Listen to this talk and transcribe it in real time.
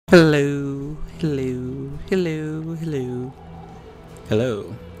Hello, hello, hello, hello,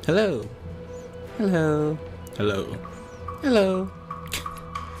 hello, hello, hello, hello, hello.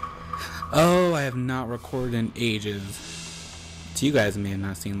 Oh, I have not recorded in ages. To you guys, it may have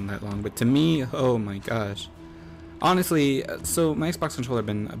not seemed that long, but to me, oh my gosh. Honestly, so my Xbox controller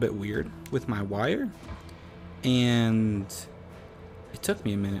been a bit weird with my wire, and it took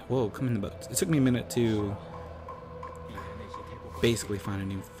me a minute. Whoa, come in the boat. It took me a minute to basically find a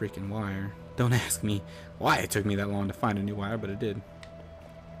new freaking wire. Don't ask me why it took me that long to find a new wire, but it did.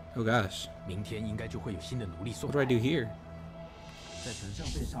 Oh gosh. What do I do here?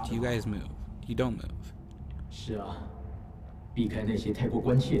 Do you guys move? You don't move.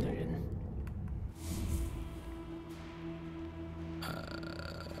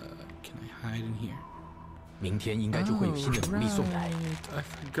 Can I hide in here? Right. I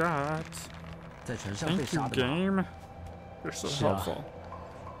forgot. Thank you, game. You're so helpful.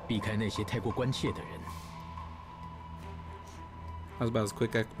 That was about as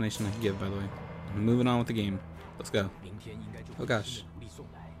quick explanation I could give, by the way. I'm moving on with the game. Let's go. Oh gosh.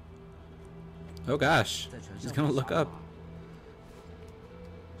 Oh gosh. He's gonna look up.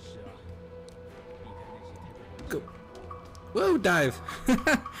 Go. Whoa, dive.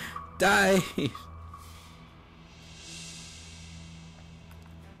 Dive.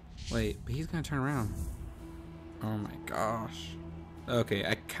 Wait, but he's gonna turn around. Oh my gosh. Okay,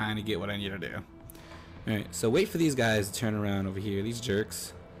 I kind of get what I need to do. Alright, so wait for these guys to turn around over here, these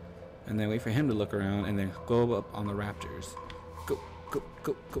jerks. And then wait for him to look around and then go up on the raptors. Go, go,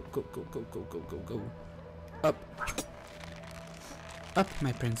 go, go, go, go, go, go, go, go, go. Up. Up,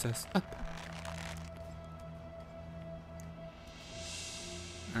 my princess. Up.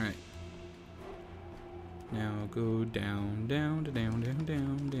 Alright. Now go down, down, down, down,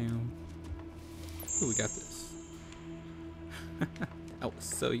 down, down. Ooh, we got this. That was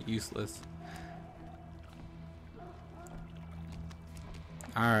so useless.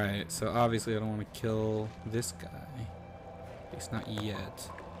 Alright, so obviously I don't want to kill this guy. At least not yet.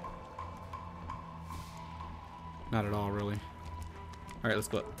 Not at all, really. Alright, let's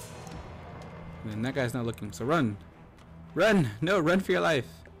go up. And then that guy's not looking, so run! Run! No, run for your life!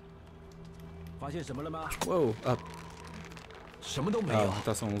 Whoa, up. Oh, I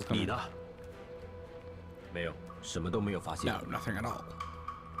thought someone was coming. No, nothing at all.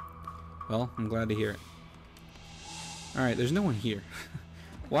 Well, I'm glad to hear it. Alright, there's no one here.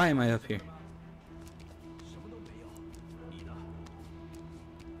 Why am I up here?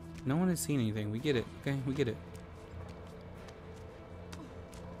 No one has seen anything. We get it. Okay, we get it.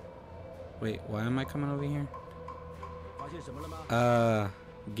 Wait, why am I coming over here?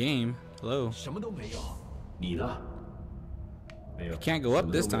 Game. Hello. I can't go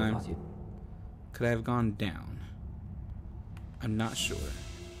up this time. Could I have gone down? I'm not sure.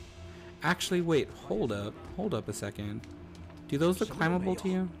 Actually, wait, hold up a second. Do those look climbable to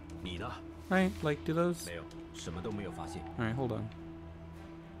you? Right? Like, do those? Alright, hold on.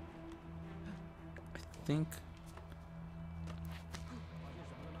 I think...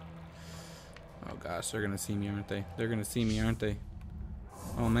 Oh gosh, they're gonna see me, aren't they? They're gonna see me, aren't they?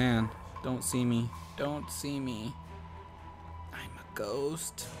 Oh man, don't see me. Don't see me. I'm a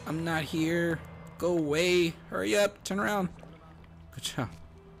ghost. I'm not here. Go away. Hurry up. Turn around. Good job.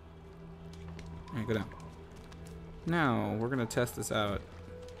 Alright, go down. Now, we're going to test this out.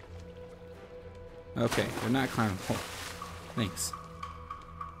 Okay, they're not climbable. Thanks.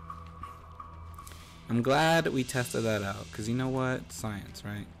 I'm glad we tested that out, because you know what? Science,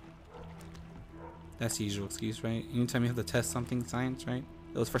 right? That's the usual excuse, right? Anytime you have to test something, science, right?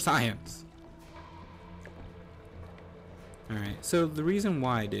 It was for science. Alright, so the reason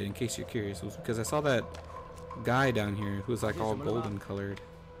why I did, in case you're curious, was because I saw that guy down here who was like all golden colored.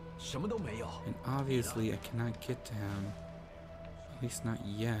 And obviously I cannot get to him. At least not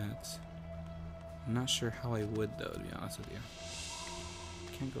yet. I'm not sure how I would though, to be honest with you.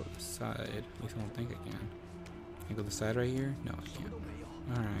 I can't go to the side. At least I don't think I can. Can I go to the side right here? No, I can't.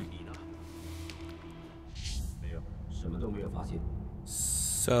 Alright.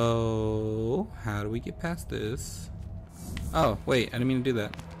 So, how do we get past this? Oh, wait, I didn't mean to do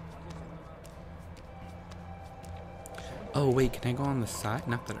that. Oh, wait, can I go on the side?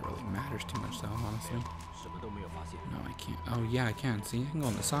 Not that it really matters too much, though, honestly. No, I can't. Oh, yeah, I can. See, I can go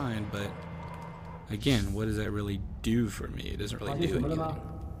on the side, but... Again, what does that really do for me? It doesn't really do anything.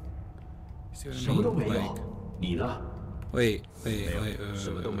 You see what I mean? Like... Wait.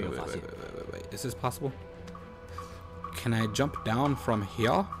 Is this possible? Can I jump down from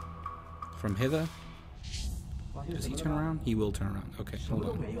here? From hither? Does he turn around? He will turn around. Okay, hold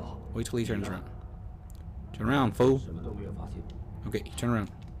on. Wait till he turns around. Turn around, fool. Okay, turn around.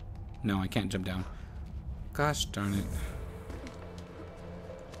 No, I can't jump down. Gosh darn it.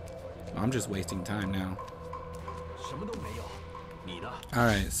 I'm just wasting time now.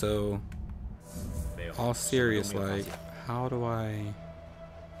 Alright, so all serious, like, how do I...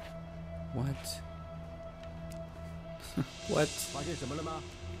 What? What?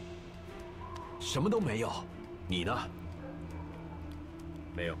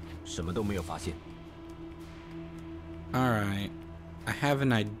 Alright, I have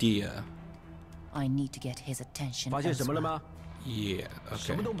an idea. I need to get his attention. Yeah,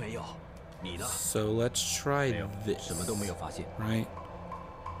 okay. So let's try this, right?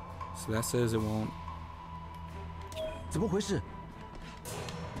 So that says it won't.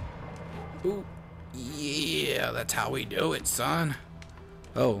 Ooh, yeah, that's how we do it, son.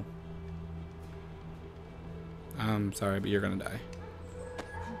 Oh. I'm sorry, but you're gonna die.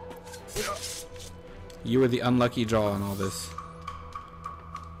 You were the unlucky draw in all this.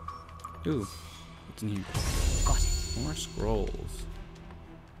 Ooh, what's in here? Got it. More scrolls.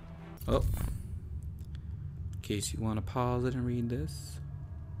 Oh. In case you want to pause it and read this.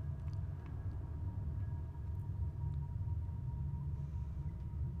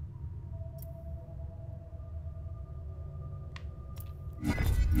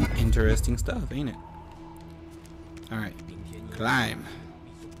 Interesting stuff, ain't it? Alright. Climb.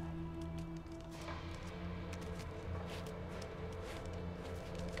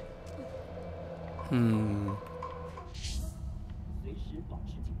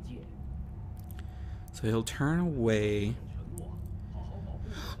 So he'll turn away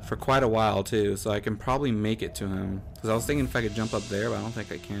for quite a while too, so I can probably make it to him. Because I was thinking if I could jump up there, but I don't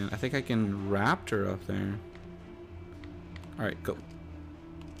think I can. I think I can raptor up there. Alright, go.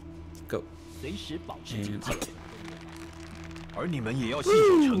 Go. And up.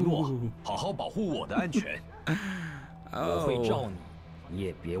 Oh.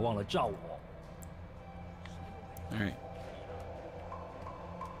 Alright.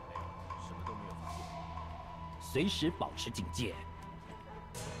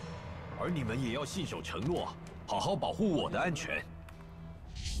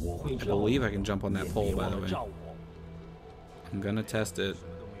 I believe I can jump on that pole, by the way. I'm gonna test it.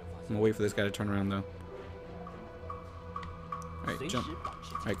 I'm gonna wait for this guy to turn around, though. Alright, jump.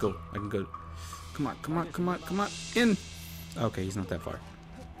 Alright, go. I can go. Come on, come on, come on, come on. In! Okay, he's not that far.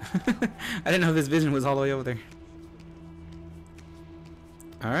 I didn't know this vision was all the way over there.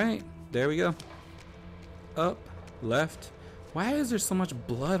 Alright, there we go. Up, left. Why is there so much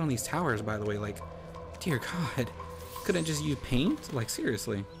blood on these towers, by the way? Like, dear God. Couldn't just use paint? Like,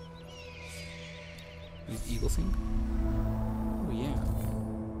 seriously. Use eagle sing? Oh, yeah.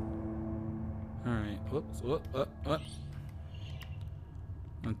 Alright, whoops, whoop.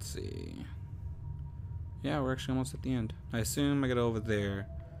 Let's see. Yeah, we're actually almost at the end. I assume I get over there.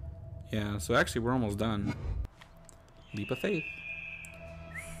 Yeah, so actually we're almost done. Leap of faith.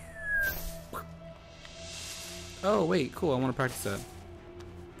 Oh, wait, cool. I want to practice that.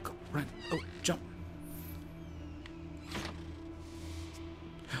 Go, run. Oh, jump.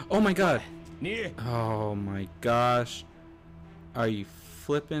 Oh my God. Oh my gosh. Are you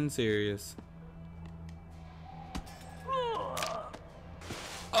flipping serious?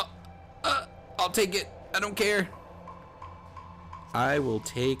 I'll take it. I don't care. I will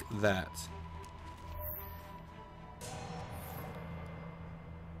take that.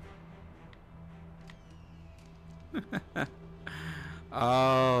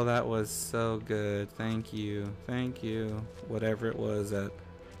 Oh, that was so good. Thank you. Thank you. Whatever it was that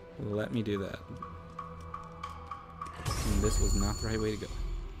let me do that. And this was not the right way to go.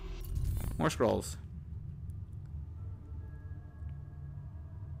 More scrolls.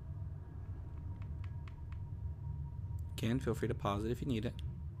 Again, feel free to pause it if you need it.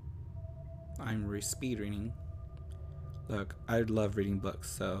 I'm speed reading. Look, I love reading books,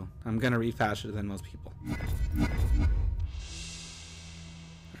 so I'm gonna read faster than most people.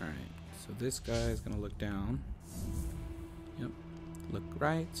 Alright, so this guy is gonna look down. Yep. Look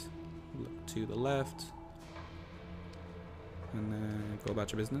right. Look to the left. And then go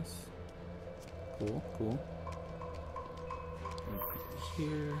about your business. Cool, cool. Jump up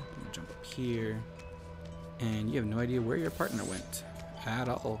here. Jump up here. And you have no idea where your partner went at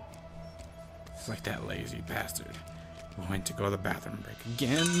all. It's like that lazy bastard went to go to the bathroom break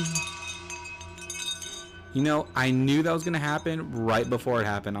again. You know, I knew that was gonna happen right before it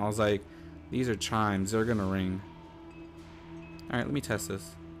happened. I was like, these are chimes, they're gonna ring. Alright, let me test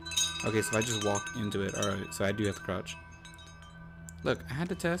this. Okay, so if I just walk into it, alright, so I do have to crouch. Look, I had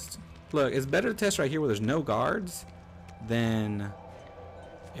to test. Look, it's better to test right here where there's no guards than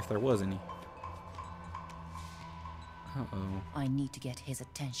if there was any. Uh-oh. I need to get his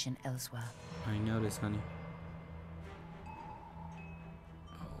attention elsewhere. I notice, honey.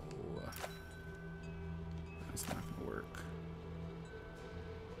 Oh. That's not gonna work.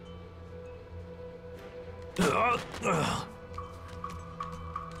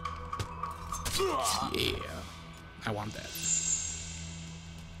 Yeah. I want that.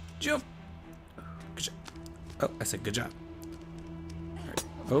 Jump! Good job. Oh, I said good job. Alright,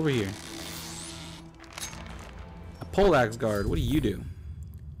 over here. A poleaxe guard, what do you do?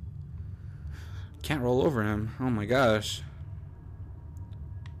 Can't roll over him. Oh my gosh.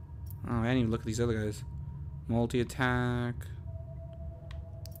 Oh, I didn't even look at these other guys. Multi-attack.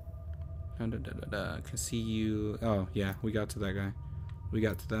 Can see you. Oh, yeah, we got to that guy. We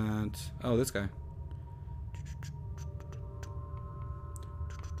got to that. Oh, this guy.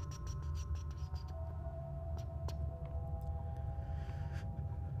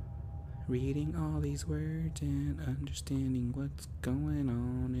 Reading all these words and understanding what's going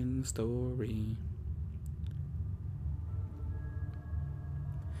on in the story.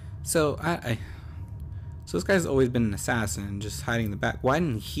 So so this guy's always been an assassin, just hiding in the back. Why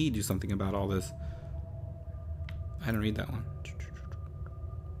didn't he do something about all this? I didn't read that one.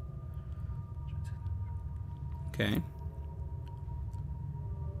 Okay.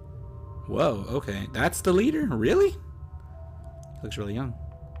 Whoa, okay. That's the leader? Really? He looks really young.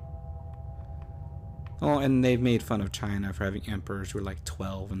 Oh, and they've made fun of China for having emperors who are like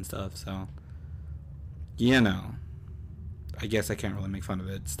 12 and stuff, so... You know. I guess I can't really make fun of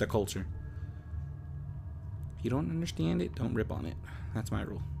it. It's the culture. If you don't understand it, don't rip on it. That's my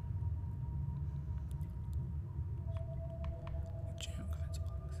rule.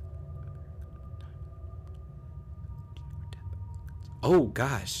 Oh,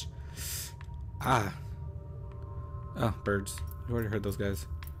 gosh. Ah. Oh, birds. You already heard those guys.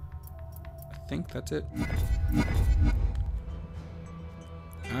 I think that's it.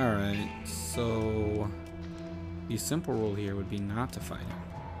 Alright, so the simple rule here would be not to fight him.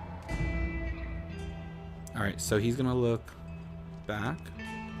 Alright, so he's gonna look back.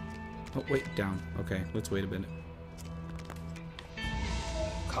 Oh, wait, down. Okay, let's wait a minute.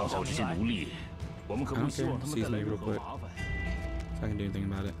 I don't care. Seize me real quick. So I can do anything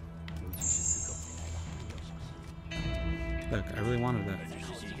about it. Look, I really wanted that.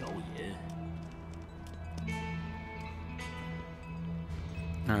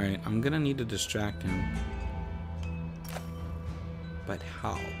 Alright, I'm gonna need to distract him. But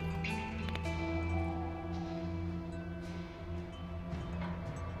how?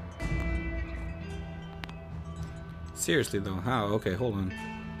 Seriously though, how? Okay, hold on.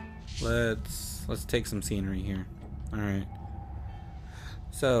 Let's take some scenery here. Alright.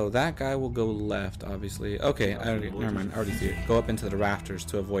 So that guy will go left, obviously. Okay, never mind, I already see it. Go up into the rafters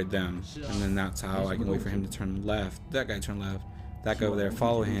to avoid them. And then that's how I can wait for him to turn left. That guy turn left. That guy over there,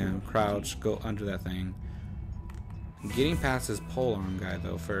 follow him, crouch, go under that thing. Getting past this polearm guy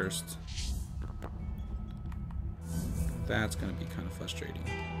though first. That's gonna be kind of frustrating.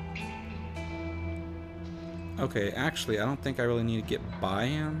 Okay, actually I don't think I really need to get by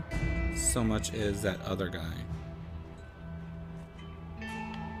him so much as that other guy.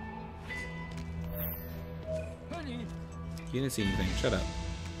 You didn't see anything, shut up.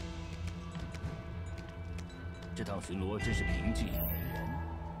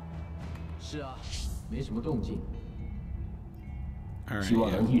 Alright, yeah.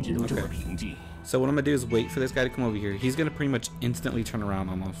 Okay. So what I'm gonna do is wait for this guy to come over here. He's gonna pretty much instantly turn around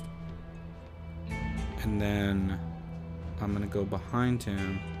almost. And then I'm gonna go behind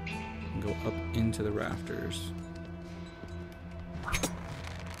him and go up into the rafters.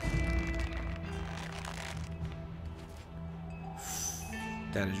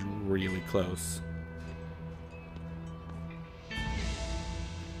 That is really close.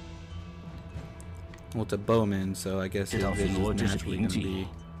 Well, it's a bowman, so I guess his vision is naturally going to be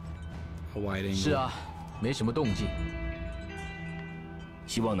a wide angle.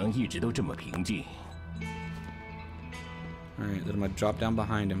 Alright, then I'm going to drop down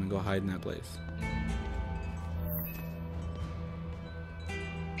behind him and go hide in that place.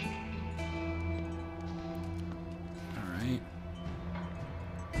 Alright.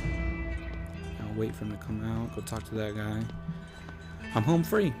 I'll wait for him to come out, go talk to that guy. I'm home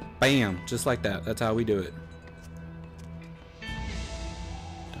free. Bam! Just like that. That's how we do it.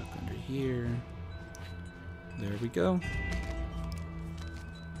 Duck under here. There we go.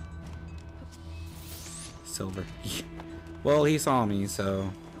 Silver. Well, he saw me, so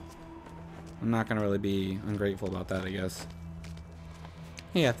I'm not gonna really be ungrateful about that, I guess.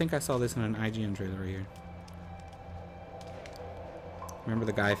 Hey, I think I saw this in an IGN trailer right here. Remember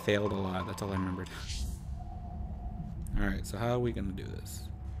the guy failed a lot. That's all I remembered. Alright, so how are we gonna do this?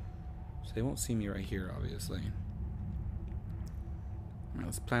 So they won't see me right here, obviously. Alright,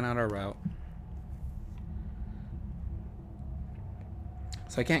 let's plan out our route.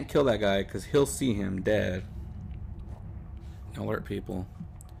 So I can't kill that guy because he'll see him dead. Alert people.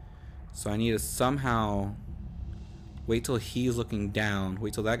 So I need to somehow wait till he's looking down.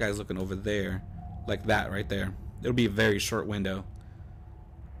 Wait till that guy's looking over there. Like that right there. It'll be a very short window.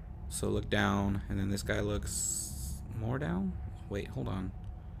 So look down, and then this guy looks more down? Wait, hold on.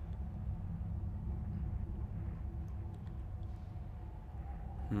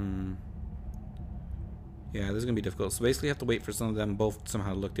 Yeah, this is gonna be difficult. So basically you have to wait for some of them both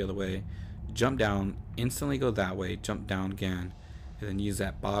somehow to look the other way. Jump down, instantly go that way, jump down again, and then use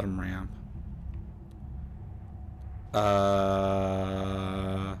that bottom ramp.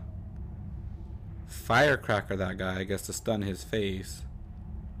 Firecracker that guy, I guess, to stun his face.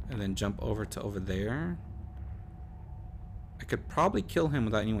 And then jump over to over there. I could probably kill him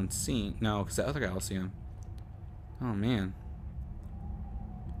without anyone seeing. No, because the other guy will see him. Oh, man.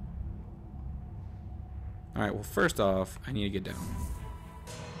 Alright, well, first off, I need to get down.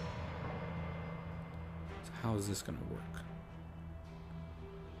 So how is this going to work?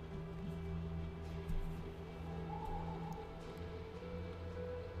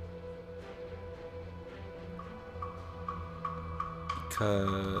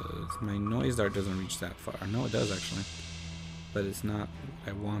 Because my noise dart doesn't reach that far. No, it does actually. But it's not what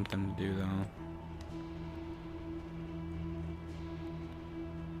I want them to do though.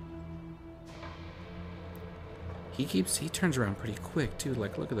 He turns around pretty quick too,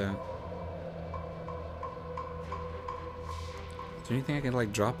 like look at that. Is there anything I can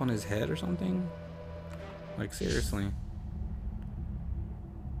like drop on his head or something? Like seriously.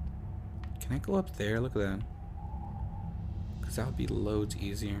 Can I go up there? Look at that. That would be loads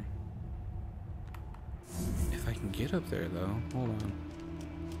easier. If I can get up there though. Hold on.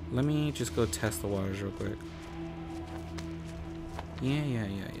 Let me just go test the waters real quick. Yeah.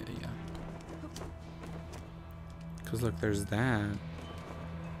 Because look, there's that.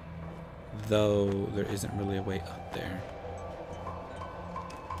 Though there isn't really a way up there.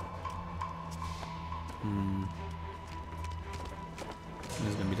 This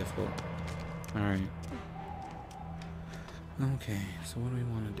is gonna be difficult. Alright. Okay, so what do we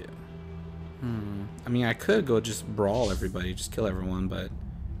want to do? I mean, I could go just brawl everybody, just kill everyone, but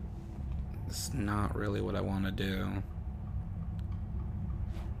it's not really what I want to do.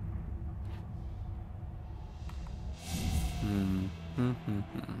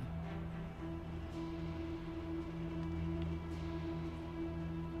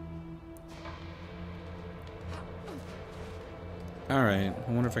 Alright,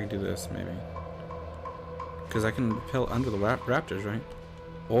 I wonder if I can do this, maybe. Because I can repel under the raptors, right?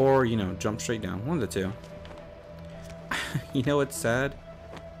 Or, you know, jump straight down. One of the two. You know what's sad?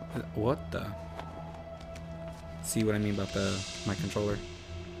 What the? See what I mean about my controller?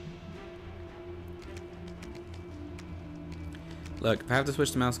 Look, if I have to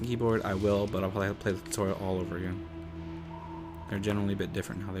switch to mouse and keyboard, I will, but I'll probably have to play the tutorial all over again. They're generally a bit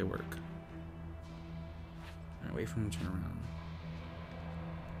different in how they work. Alright, wait for them to turn around.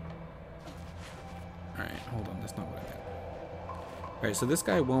 Alright, hold on, that's not what I meant. Alright, so this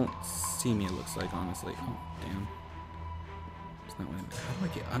guy won't see me, it looks like, honestly. Oh, damn. That's not what I meant. How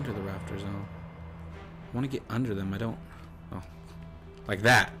do I get under the rafters, though? I want to get under them, I don't... Oh. Like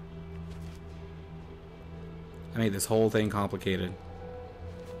that! I made this whole thing complicated.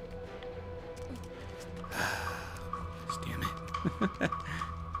 Damn it.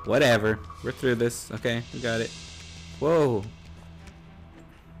 Whatever. We're through this. Okay, we got it. Whoa.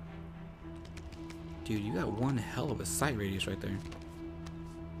 Dude, you got one hell of a sight radius right there.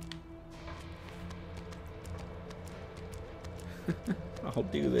 I'll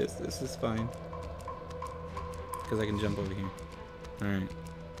do this. This is fine. Because I can jump over here. Alright.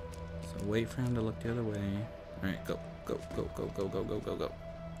 So wait for him to look the other way. Alright, go. Go, go, go, go, go, go, go, go.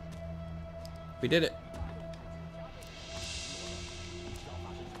 We did it.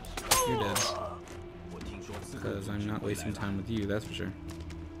 You're dead. Because I'm not wasting time with you, that's for sure.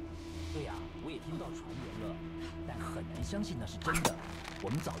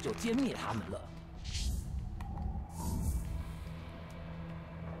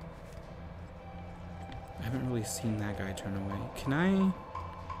 I haven't really seen that guy turn away. Can I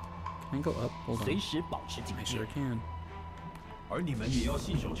go up? Hold on. I sure can.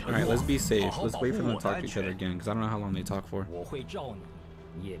 Alright, let's be safe. Let's wait for them to talk to each other again, because I don't know how long they talk for.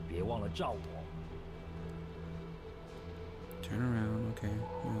 Turn around, okay.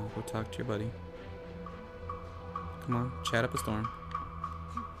 Go talk to your buddy. Come on, chat up a storm.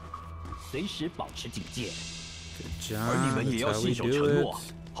 Because Good job. That's how we do it.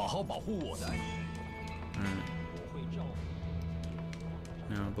 Alright.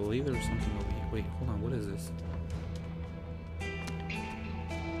 Now, I believe there was something over here. Wait, hold on. What is this?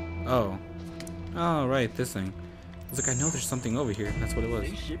 Oh. Oh, right. This thing. I was like, I know there's something over here. That's what it was.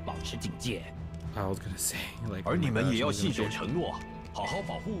 I was gonna say, like, oh my gosh,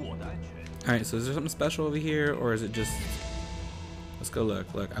 alright, so is there something special over here, or is it just... Let's go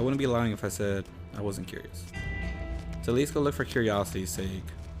look. Look, I wouldn't be lying if I said I wasn't curious. So at least go look for curiosity's sake.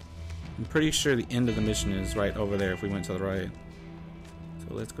 I'm pretty sure the end of the mission is right over there if we went to the right.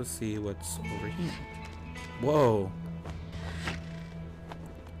 So let's go see what's over here. Whoa.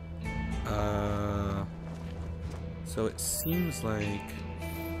 So it seems like...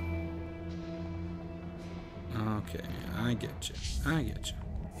 Okay, I get you. I get you.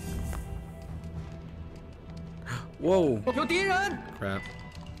 Whoa! Crap.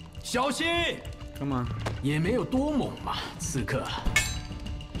 Come on.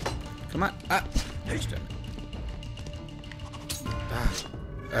 Come on. Ah! Damn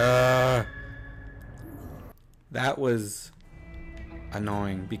it. That was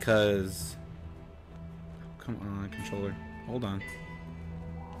annoying because... Come on, controller. Hold on.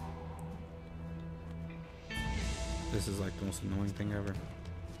 This is like the most annoying thing ever.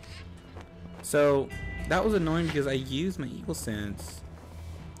 So that was annoying because I used my eagle sense.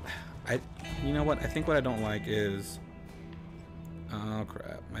 You know what? I think what I don't like is, oh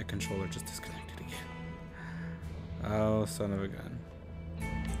crap, my controller just disconnected again. Oh, son of a gun.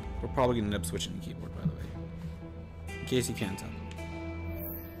 We're probably gonna end up switching the keyboard, by the way, in case you can't tell.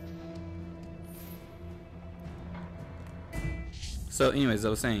 So anyways, I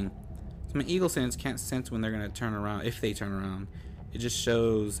was saying, so my eagle sense can't sense when they're gonna turn around, if they turn around. It just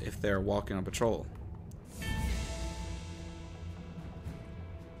shows if they're walking on patrol.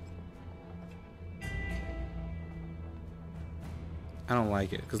 I don't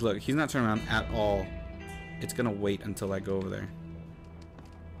like it, because look, he's not turning around at all. It's gonna wait until I go over there.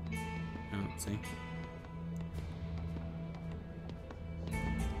 Oh, see?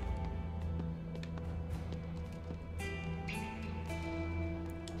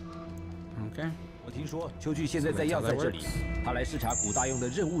 Okay. 我听说秋菊现在在要塞这里，他来视察古大用的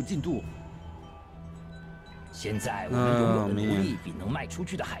任务进度。现在我们拥有的奴隶比能卖出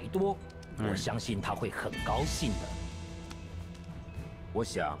去的还多，我相信他会很高兴的。我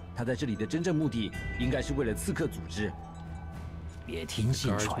想他在这里的真正目的应该是为了刺客组织。别听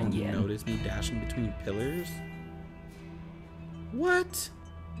信传言。Notice me dashing between pillars? What?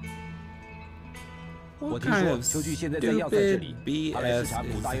 我听说秋菊现在在要塞这里，他来视察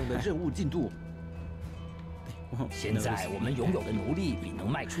古大用的任务进度。现在我们拥有的奴隶比能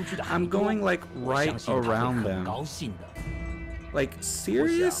卖出去的还多， I'm going like right around them. 高兴的。Like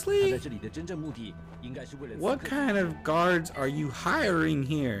seriously? 他在这里的真正目的应该是为了。What kind of guards are you hiring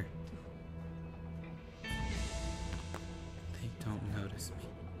here? They don't notice me.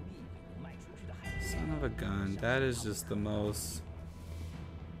 Son of a gun. That is just the most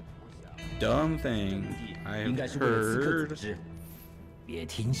dumb thing I have heard. 别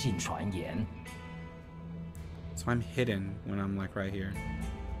听信传言。 So I'm hidden when I'm like right here.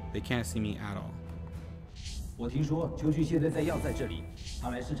 They can't see me at all. 我听说秋菊现在在要塞这里，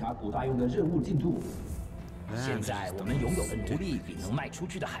他来视察古大用的任务进度。现在我们拥有的奴隶比能卖出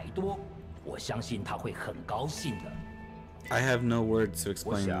去的还多，我相信他会很高兴的。 I have no words to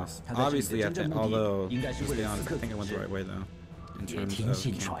explain this. Obviously, I think, although, to be honest, I think I went the right way though, in terms of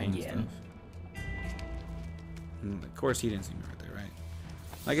campaign stuff. And of course, he didn't see me right there, right?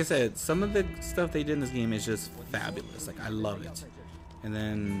 Like I said, some of the stuff they did in this game is just fabulous. Like, I love it. And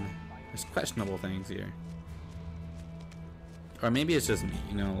then there's questionable things here. Or maybe it's just me,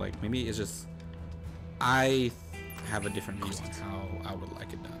 you know, like maybe it's just I have a different view on how I would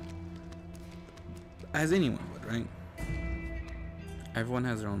like it done. As anyone would, right? Everyone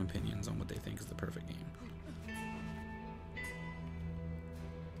has their own opinions on what they think is the perfect game.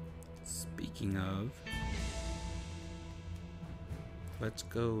 Speaking of, let's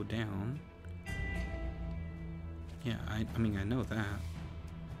go down. Yeah, I mean, I know that.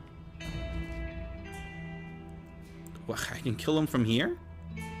 What, I can kill him from here?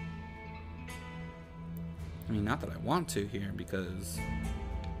 I mean, not that I want to here, because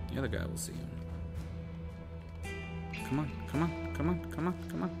the other guy will see him. Come on, come on, come on, come on,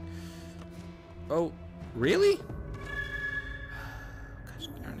 come on. Oh, really? Gosh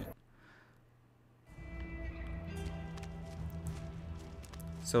darn it.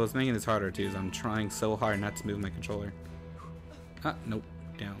 So what's making this harder too is I'm trying so hard not to move my controller. Ah, nope.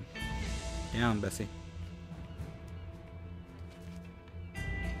 Down. Down, Bessie.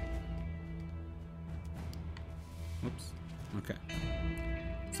 Okay.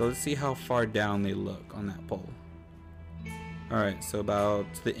 So let's see how far down they look on that pole. Alright, so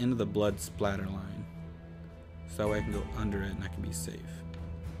about to the end of the blood splatter line. So that way I can go under it and I can be safe.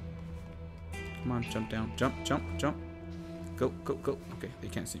 Come on, jump down. Jump, jump, jump. Go, go, go. Okay, they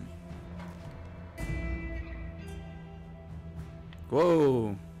can't see me.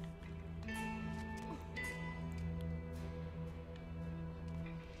 Whoa.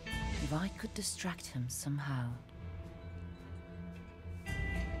 If I could distract him somehow.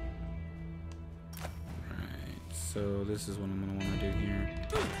 Alright, so this is what I'm gonna want to do here.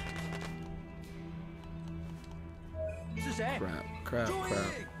 Crap, crap,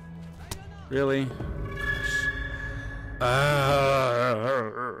 crap. Really?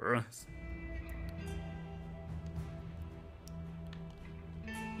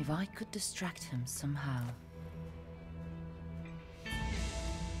 If I could distract him somehow.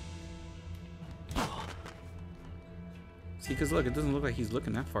 See, because look, it doesn't look like he's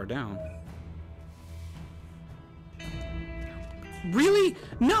looking that far down. Really?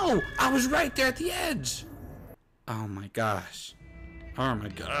 No! I was right there at the edge! Oh my gosh. Oh my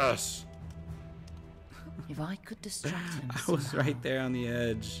gosh. If I could distract him I was right there on the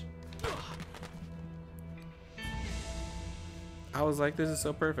edge. I was like, this is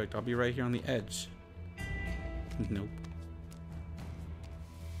so perfect. I'll be right here on the edge. Nope.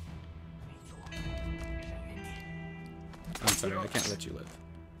 I'm sorry, I can't let you live.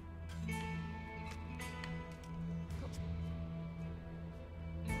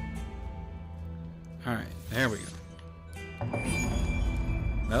 Alright, there we go.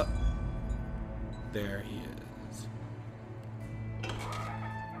 Oh. There he is.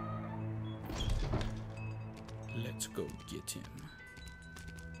 Let's go get him.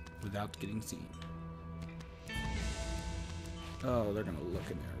 Without getting seen. Oh, they're gonna look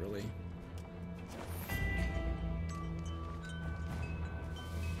in there, really?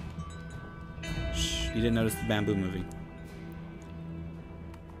 Shh, you didn't notice the bamboo moving.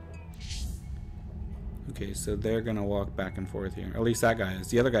 Okay, so they're gonna walk back and forth here. Or at least that guy is.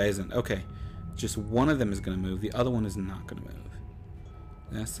 The other guy isn't. Okay. Just one of them is gonna move. The other one is not gonna move.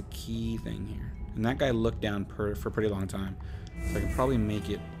 That's the key thing here. And that guy looked down for a pretty long time. So I can probably make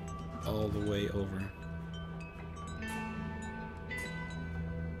it all the way over.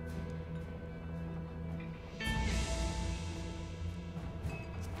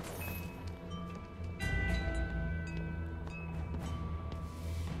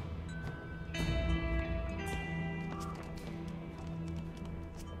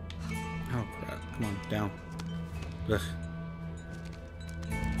 Oh crap, come on, down. Ugh.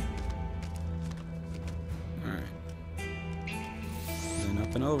 Alright. Then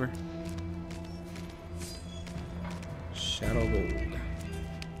up and over. Shadow gold.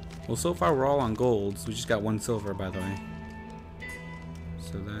 Well, so far we're all on golds. We just got one silver, by the way.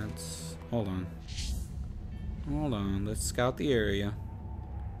 So that's... Hold on. Hold on, let's scout the area.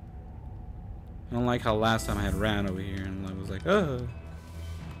 I don't like how last time I had ran over here and I was like, oh.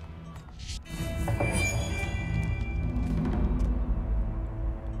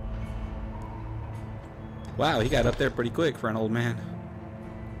 Wow, he got up there pretty quick for an old man.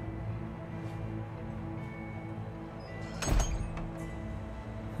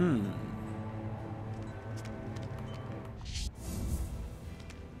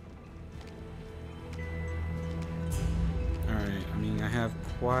 Alright, I mean, I have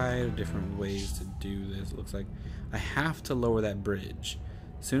quite different ways to do this. It looks like I have to lower that bridge.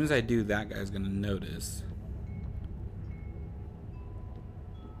 As soon as I do, that guy's gonna notice.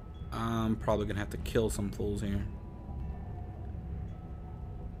 I'm probably gonna have to kill some fools here.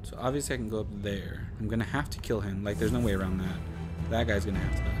 So obviously I can go up there. I'm gonna have to kill him. Like, there's no way around that. That guy's gonna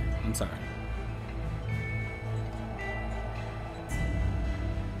have to die. I'm sorry.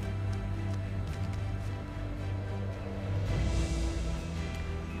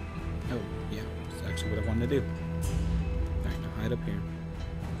 Oh, yeah. That's actually what I wanted to do. Alright, now hide up here.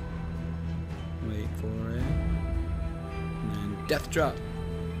 Wait for it. And then death drop.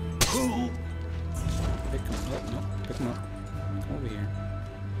 Pick him up. No, pick him up. Come over here.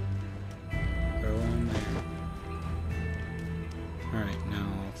 Throw him there. Alright, now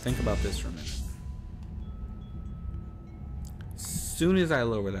think about this for a minute. As soon as I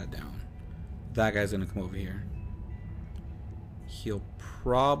lower that down, that guy's gonna come over here. He'll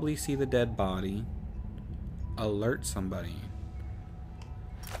probably see the dead body, alert somebody.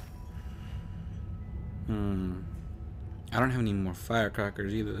 I don't have any more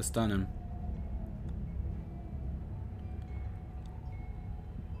firecrackers either to stun him.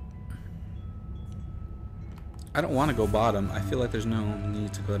 I don't want to go bottom. I feel like there's no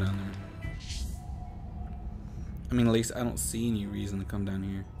need to go down there. I mean, at least I don't see any reason to come down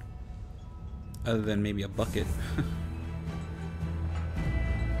here. Other than maybe a bucket.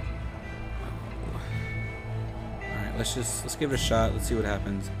 Alright, let's give it a shot. Let's see what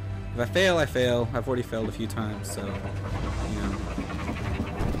happens. If I fail, I fail. I've already failed a few times, so, you know,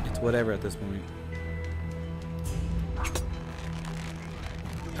 it's whatever at this point.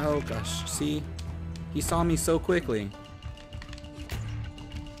 Oh gosh, see? He saw me so quickly.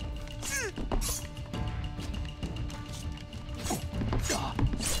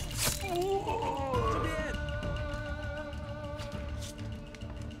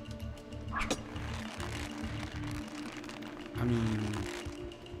 I mean,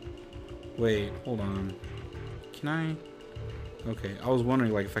 wait, hold on. Can I? Okay, I was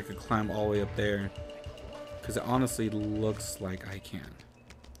wondering like if I could climb all the way up there, because it honestly looks like I can.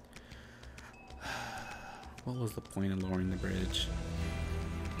 What was the point of lowering the bridge?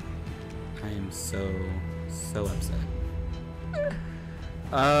 I am so upset.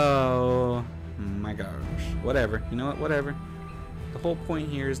 Oh my gosh. Whatever. You know what? Whatever. The whole point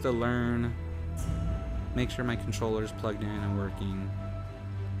here is to learn. Make sure my controller is plugged in and working.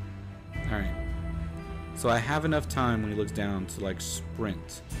 Alright. So I have enough time when he looks down to like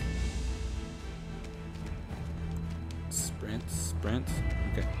sprint. Sprint.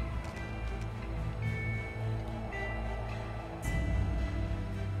 Okay.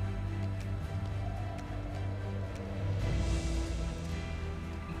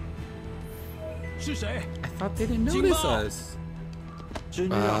 I thought they didn't notice us.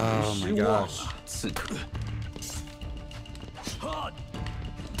 Oh my gosh.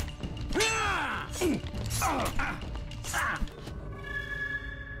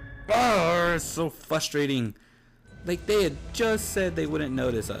 Oh, it's so frustrating. Like they had just said they wouldn't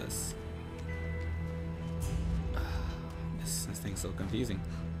notice us. This thing's so confusing.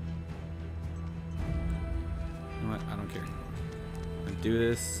 You know what? I don't care. I'm gonna do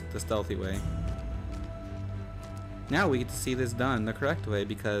this the stealthy way. Now we get to see this done the correct way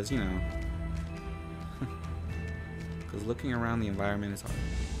because, you know, because looking around the environment is hard.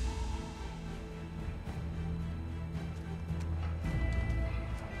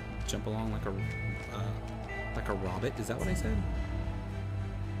 Jump along like a rabbit. Is that what I said?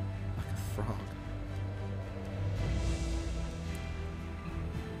 Like a frog.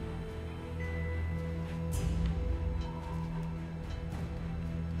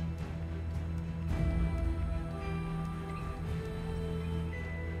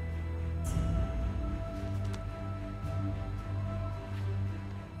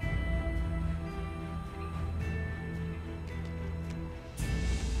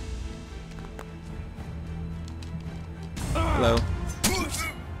 Hello.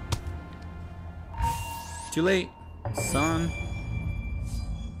 Too late, son.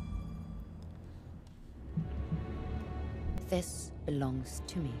 This belongs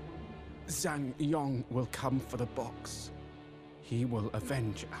to me. Zhang Yong will come for the box. He will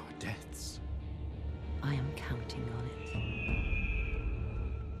avenge our deaths. I am counting on it.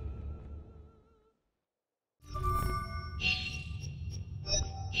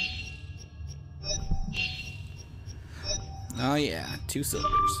 Oh yeah, 2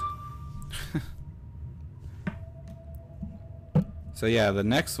 silvers. So yeah, the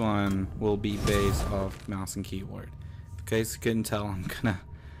next one will be based off mouse and keyboard. In case you couldn't tell, I'm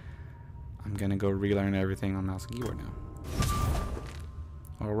gonna go relearn everything on mouse and keyboard now.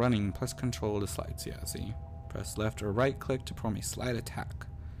 While running, plus control the slides. Yeah, see. Press left or right click to perform a slide attack.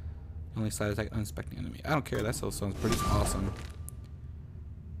 Only slide attack unsuspecting enemy. I don't care, that still sounds pretty awesome.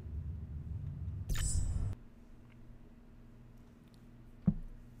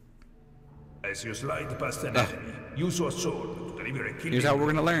 As you slide past an enemy, use your sword to deliver a killing. Here's how we're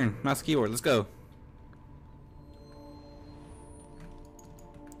gonna learn. Mouse keyboard, let's go.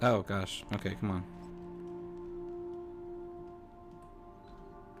 Oh gosh. Okay, come on.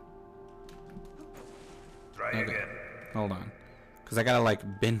 Try Okay. again. Hold on. Cause I gotta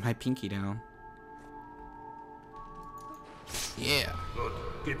like bend my pinky down. Yeah. Good.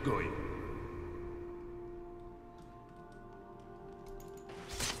 Keep going.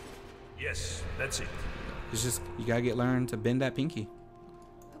 Yes, that's it. It's just you gotta learn to bend that pinky.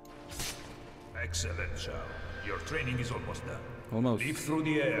 Excellent, Shao. Your training is almost done. Almost. Leap through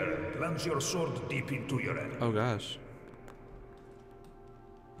the air and plunge your sword deep into your enemy. Oh gosh.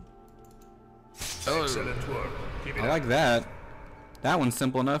 Excellent work. Keep it I up. like that. That one's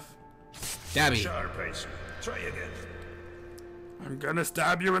simple enough. Stabby. Sharp, Ace. Try again. I'm gonna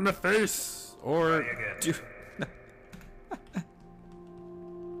stab you in the face. Or Try again. do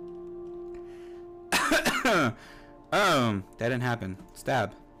that didn't happen.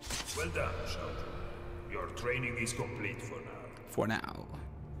 Stab. Well done, Shao. Your training is complete for now. For now.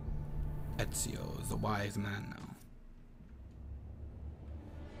 Ezio is a wise man now.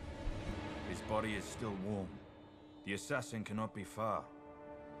 His body is still warm. The assassin cannot be far.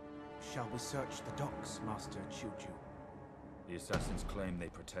 Shall we search the docks, Master Chuchu? The assassins claim they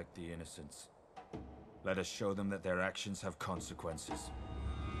protect the innocents. Let us show them that their actions have consequences.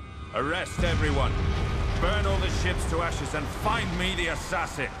 Arrest everyone! Burn all the ships to ashes and find me the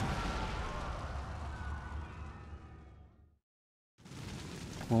assassin!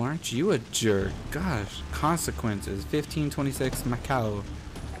 Well, aren't you a jerk? Gosh, consequences. 1526 Macau.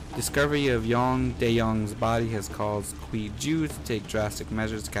 Discovery of Yang Deyong's body has caused Creed Jews to take drastic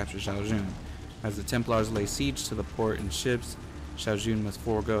measures to capture Xiaojun. As the Templars lay siege to the port and ships, Xiaojun must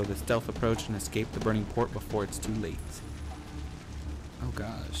forego the stealth approach and escape the burning port before it's too late. Oh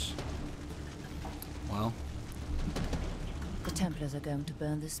gosh. Well. The Templars are going to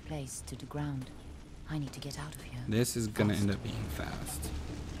burn this place to the ground. I need to get out of here. This is gonna end up being fast.